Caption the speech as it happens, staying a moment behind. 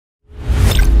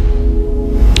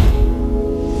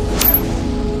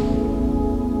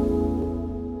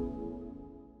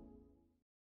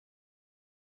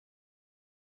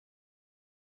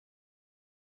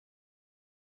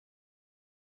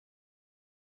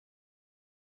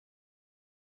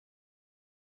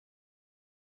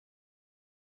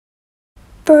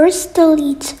First,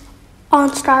 delete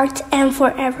on start and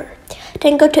forever.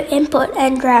 Then go to input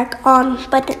and drag on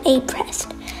button A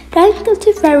pressed. Then go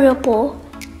to variable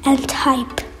and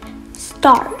type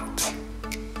start.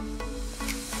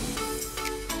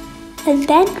 And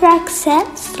then drag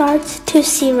set start to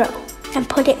 0 and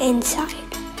put it inside.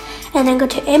 And then go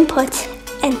to input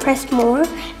and press more,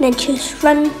 and then choose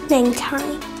running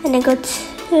time. And then go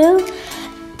to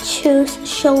choose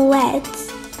show LEDs,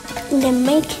 and then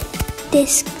make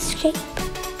this shape.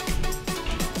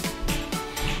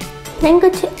 Then go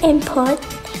to input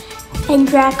and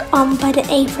drag on button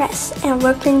A press and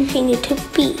we're going to change it to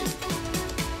B.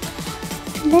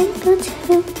 And then go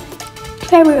to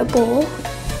variable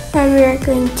and we're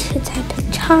going to type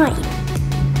time.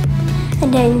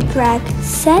 And then drag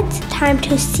set time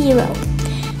to 0.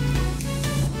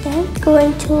 Then go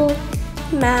into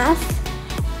math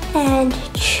and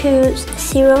choose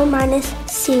 0 minus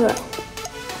 0.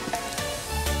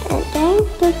 And then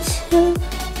go to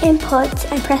input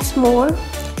and press more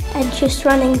and choose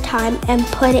running time and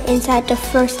put it inside the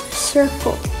first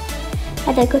circle.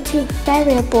 And then go to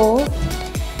variable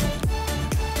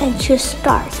and choose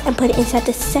start and put it inside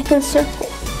the second circle.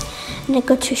 And then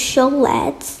go to show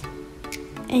LEDs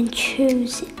and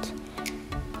choose it.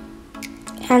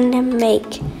 And then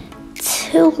make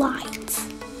 2 lights.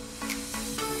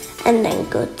 And then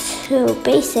go to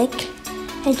basic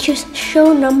and choose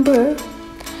show number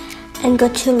and go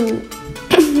to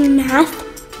math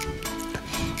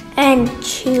and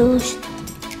choose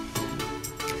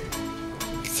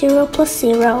 0 plus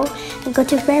 0 and go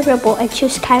to variable and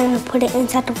choose time and put it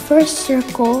inside the first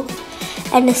circle,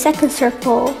 and the second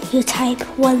circle you type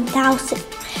 1000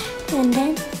 and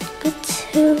then go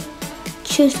to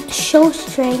choose show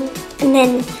string and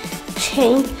then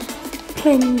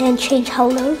change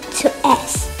hello to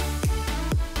S.